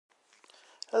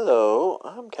Hello,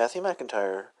 I'm Kathy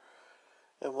McIntyre,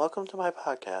 and welcome to my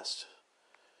podcast.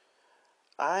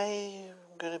 I'm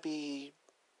gonna be.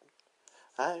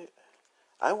 I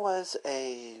I was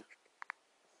a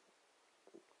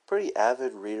pretty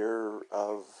avid reader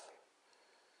of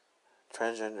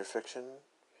transgender fiction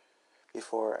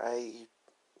before I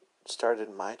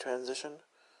started my transition,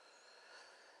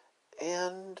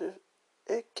 and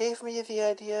it gave me the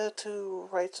idea to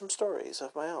write some stories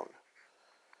of my own.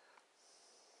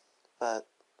 But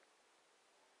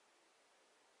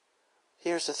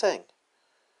here's the thing: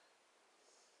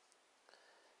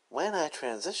 when I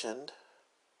transitioned,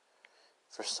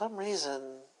 for some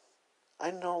reason, I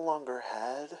no longer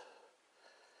had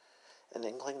an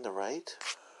inkling to write.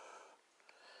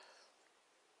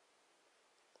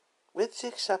 With the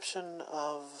exception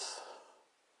of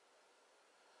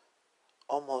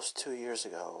almost 2 years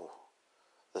ago,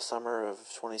 the summer of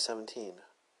 2017,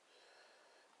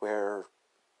 where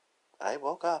I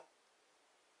woke up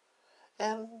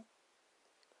and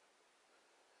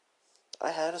I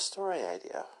had a story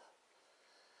idea.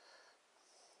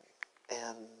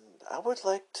 And I would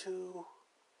like to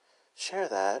share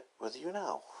that with you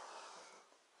now.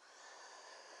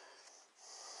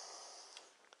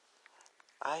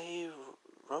 I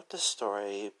wrote this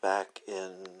story back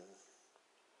in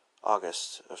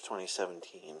August of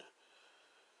 2017,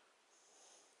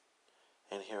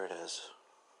 and here it is.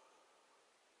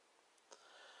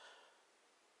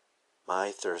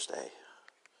 My Thursday.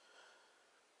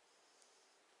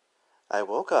 I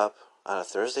woke up on a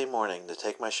Thursday morning to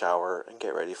take my shower and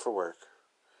get ready for work.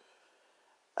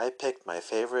 I picked my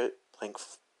favorite pink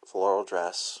floral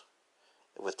dress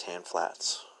with tan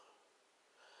flats.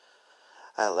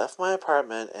 I left my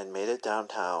apartment and made it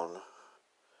downtown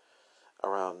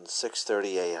around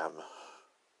 6:30 a.m.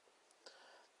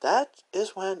 That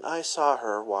is when I saw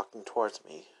her walking towards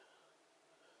me.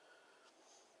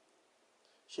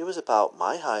 She was about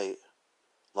my height,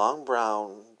 long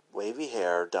brown, wavy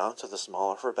hair down to the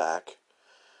small of her back,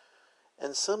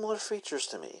 and similar features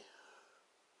to me.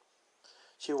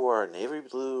 She wore a navy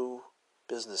blue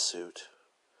business suit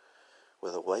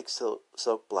with a white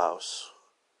silk blouse,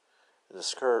 and the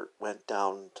skirt went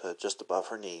down to just above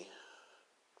her knee.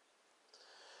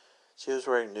 She was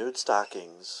wearing nude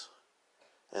stockings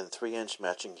and 3-inch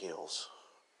matching heels,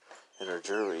 and her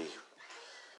jewelry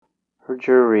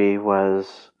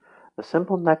was a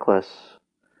simple necklace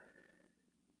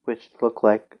which looked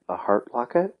like a heart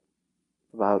locket,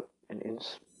 about an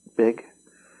inch big,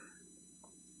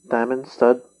 diamond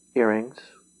stud earrings,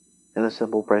 and a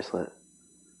simple bracelet.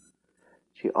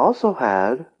 She also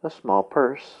had a small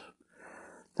purse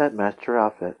that matched her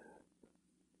outfit.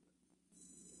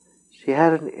 She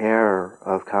had an air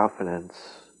of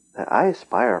confidence that I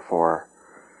aspire for.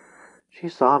 She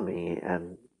saw me,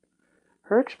 and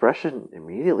her expression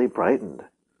immediately brightened.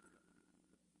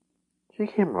 She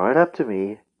came right up to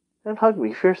me and hugged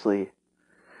me fiercely.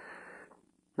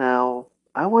 Now,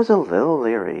 I was a little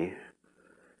leery,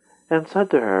 and said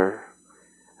to her,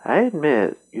 "I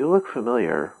admit you look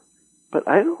familiar, but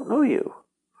I don't know you."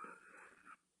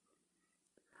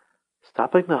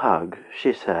 Stopping the hug,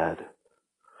 she said,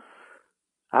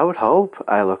 "I would hope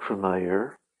I look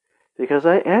familiar, because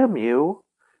I am you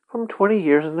from 20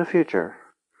 years in the future."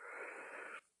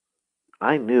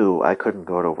 I knew I couldn't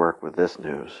go to work with this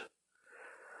news,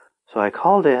 so I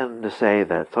called in to say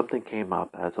that something came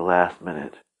up at the last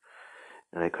minute,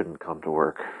 and I couldn't come to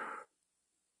work.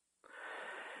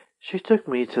 She took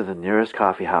me to the nearest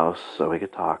coffee house so we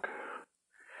could talk.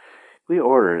 We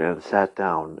ordered and sat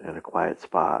down in a quiet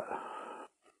spot.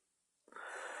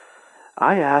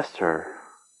 I asked her,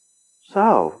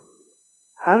 "So,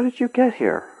 how did you get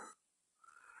here?"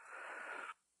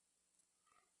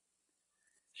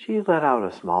 She let out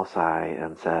a small sigh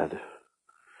and said,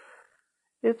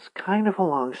 "It's kind of a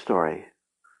long story.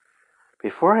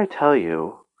 Before I tell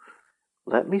you,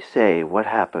 let me say what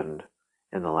happened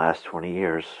in the last 20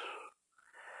 years.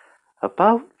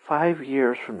 About 5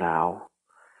 years from now,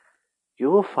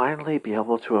 you will finally be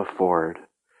able to afford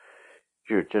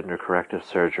your gender corrective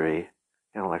surgery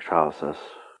and electrolysis.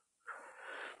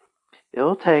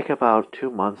 It'll take about 2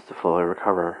 months to fully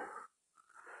recover.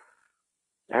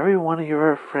 Every one of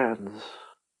your friends,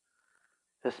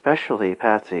 especially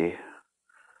Patsy,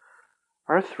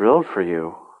 are thrilled for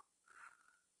you.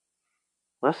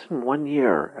 Less than 1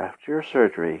 year after your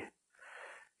surgery,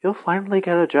 you'll finally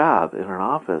get a job in an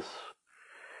office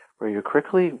where you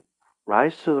quickly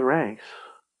rise to the ranks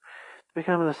to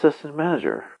become an assistant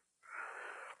manager.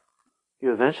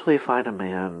 You eventually find a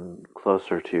man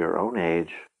closer to your own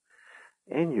age,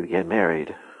 and you get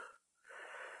married.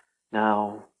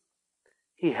 Now,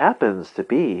 He happens to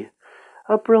be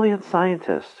a brilliant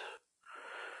scientist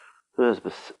who is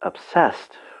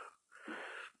obsessed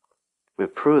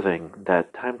with proving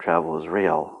that time travel is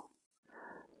real.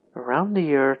 Around the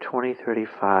year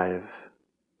 2035,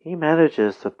 he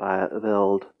manages to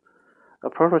build a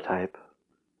prototype,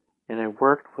 and it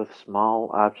worked with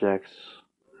small objects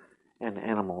and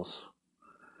animals.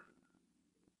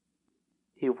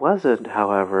 He wasn't,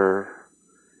 however,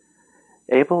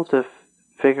 able to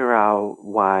figure out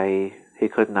why he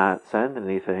could not send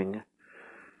anything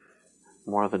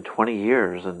more than 20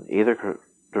 years in either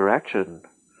direction,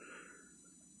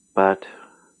 but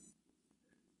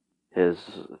his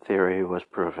theory was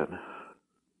proven.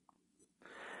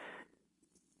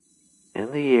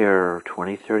 In the year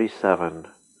 2037,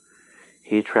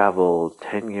 he traveled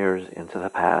 10 years into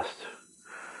the past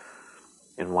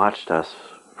and watched us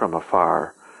from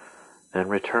afar, then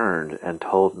returned and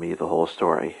told me the whole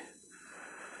story.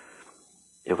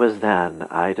 It was then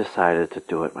I decided to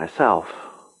do it myself.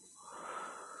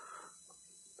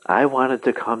 I wanted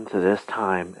to come to this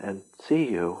time and see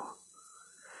you.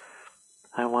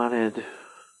 I wanted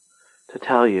to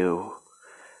tell you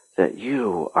that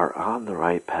you are on the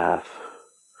right path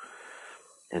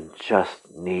and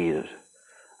just need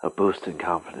a boost in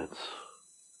confidence.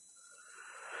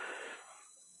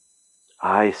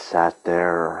 I sat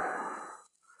there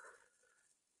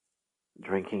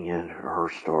drinking in her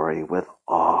story with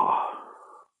awe.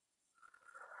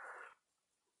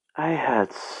 I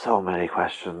had so many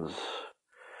questions,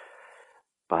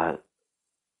 but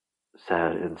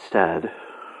said instead,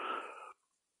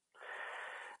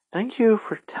 "Thank you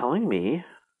for telling me,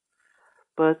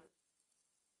 but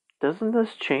doesn't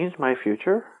this change my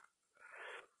future?"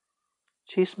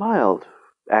 She smiled.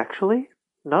 "Actually,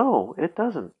 no, it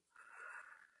doesn't.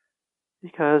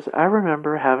 Because I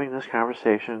remember having this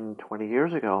conversation 20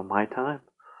 years ago, my time."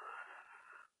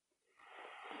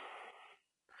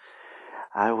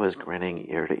 I was grinning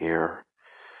ear to ear.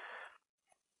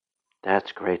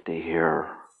 "That's great to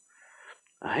hear.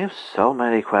 I have so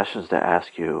many questions to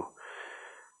ask you,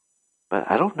 but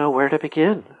I don't know where to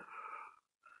begin."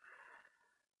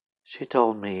 She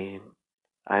told me,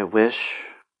 "I wish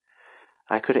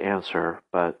I could answer,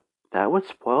 but that would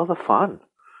spoil the fun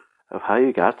of how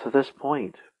you got to this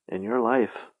point in your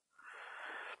life."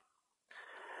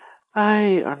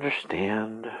 I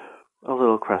understand, a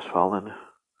little crestfallen.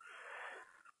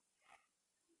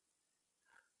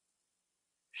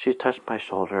 She touched my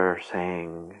shoulder,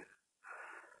 saying,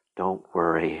 "Don't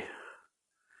worry.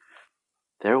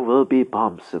 There will be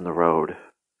bumps in the road,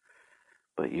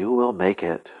 but you will make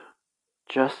it.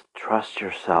 Just trust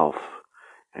yourself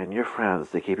and your friends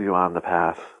to keep you on the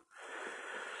path."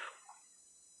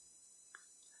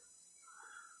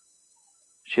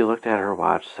 She looked at her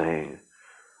watch, saying,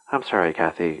 "I'm sorry,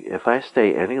 Kathy. If I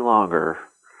stay any longer,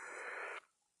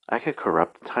 I could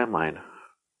corrupt the timeline.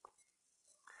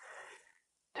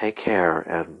 Take care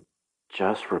and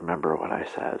just remember what I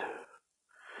said."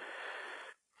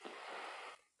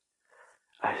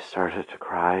 I started to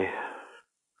cry.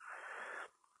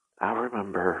 "I'll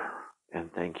remember,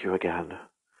 and thank you again.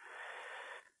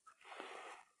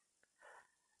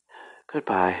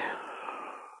 Goodbye."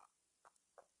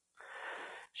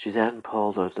 She then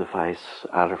pulled a device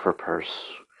out of her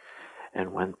purse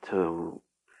and went to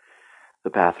the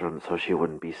bathroom so she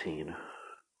wouldn't be seen.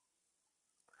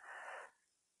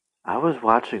 I was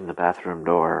watching the bathroom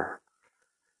door,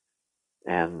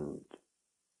 and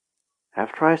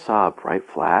after I saw a bright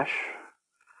flash,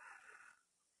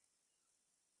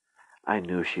 I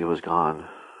knew she was gone.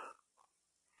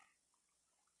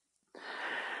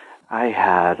 I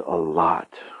had a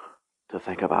lot to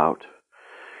think about,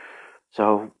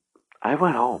 so I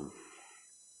went home.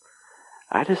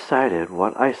 I decided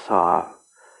what I saw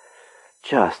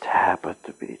just happened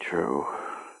to be true.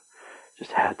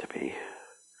 Just had to be.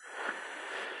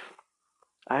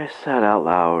 I said out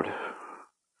loud,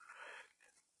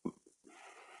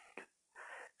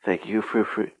 "Thank you for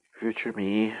future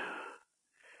me,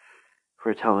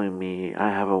 for telling me I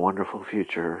have a wonderful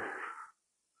future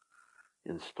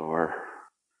in store."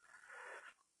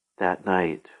 That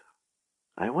night,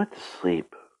 I went to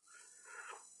sleep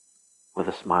with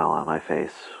a smile on my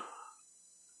face.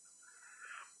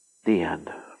 The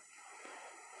end.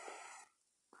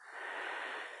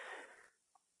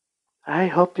 I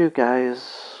hope you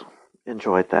guys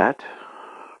enjoyed that.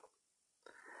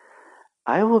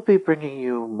 I will be bringing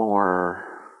you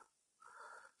more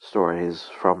stories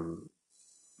from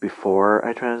before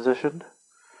I transitioned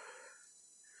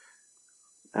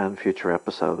and future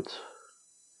episodes.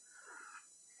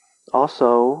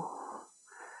 Also,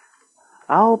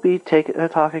 I'll be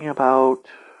talking about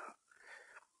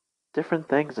different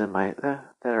things that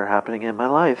are happening in my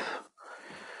life,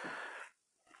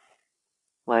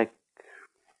 like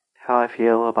how I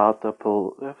feel about the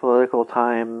political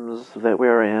times that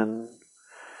we're in,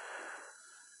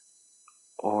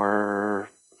 or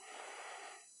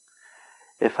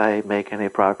if I make any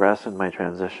progress in my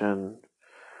transition,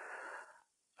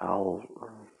 I'll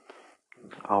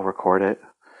record it.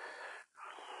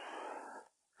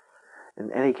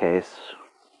 In any case,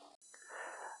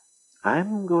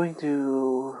 I'm going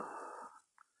to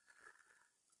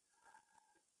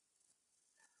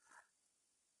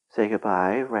say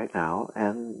goodbye right now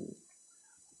and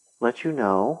let you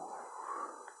know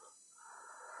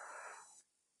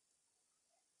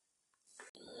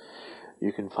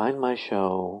you can find my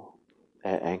show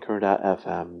at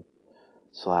anchor.fm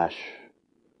slash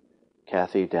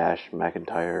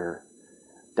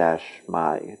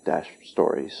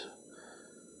Kathy-McIntyre-my-stories.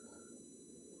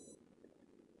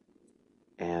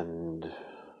 And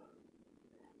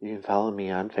you can follow me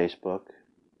on Facebook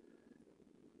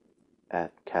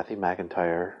at Kathy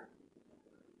McIntyre.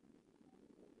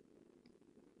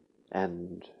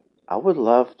 And I would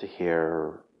love to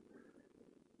hear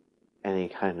any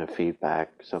kind of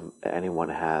feedback anyone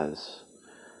has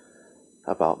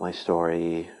about my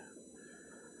story.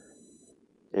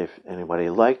 If anybody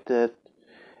liked it,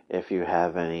 if you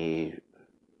have any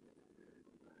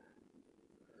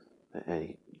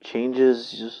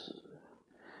changes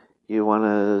you want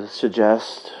to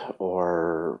suggest,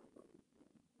 or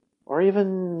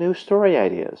even new story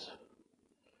ideas,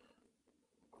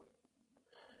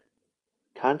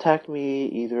 contact me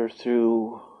either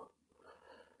through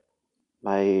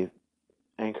my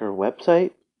Anchor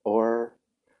website or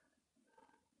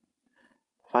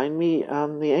find me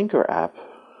on the Anchor app.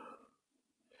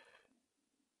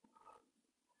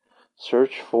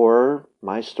 Search for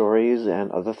my stories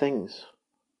and other things.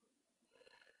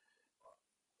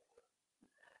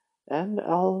 And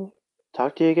I'll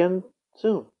talk to you again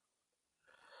soon.